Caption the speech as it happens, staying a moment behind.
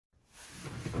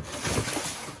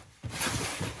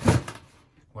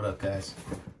What up, guys?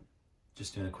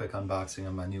 Just doing a quick unboxing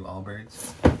of my new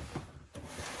Allbirds.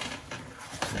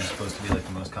 They're supposed to be like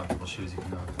the most comfortable shoes you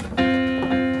can own.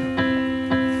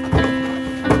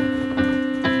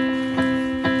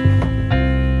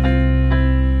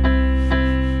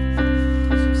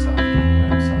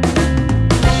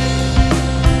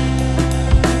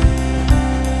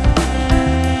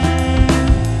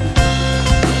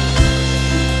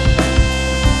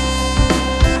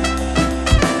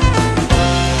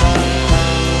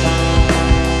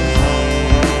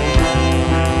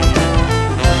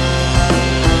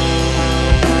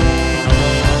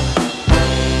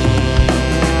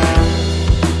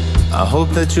 I hope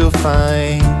that you'll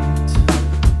find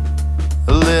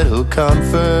a little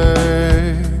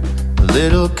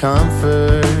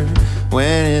comfort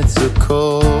when it's a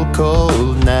cold,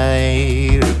 cold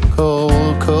night, a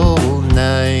cold, cold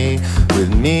night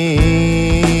with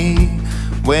me,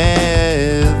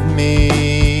 with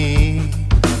me.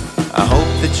 I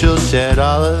hope that you'll shed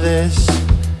all of this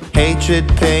hatred,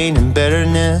 pain, and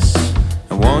bitterness,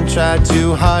 and won't try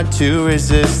too hard to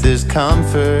resist this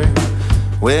comfort.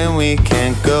 When we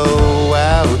can't go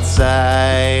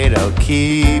outside, I'll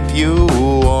keep you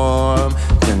warm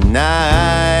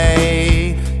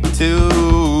tonight,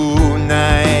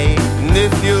 tonight. And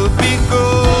if you'll be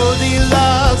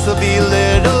Goldilocks, I'll be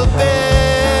Little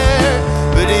Bear.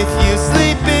 But if you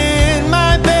sleep in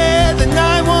my bed, then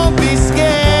I won't be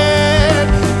scared.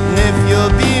 And if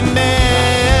you'll be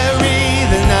Mary,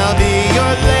 then I'll be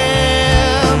your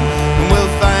lamb. And we'll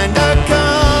find our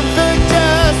comfort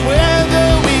just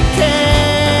wherever we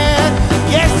can.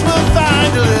 Yes, we'll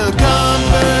find a little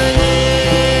comfort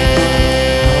here,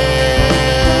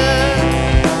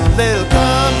 little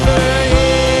comfort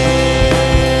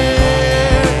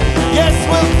here. Yes,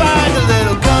 we'll find a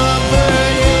little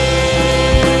comfort here,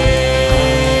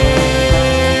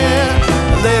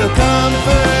 a little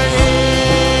comfort here.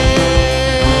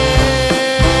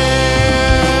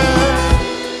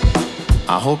 I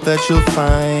hope that you'll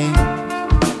find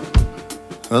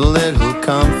a little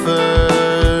comfort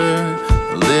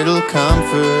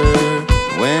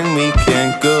when we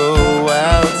can't go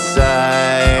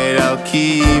outside. I'll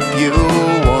keep you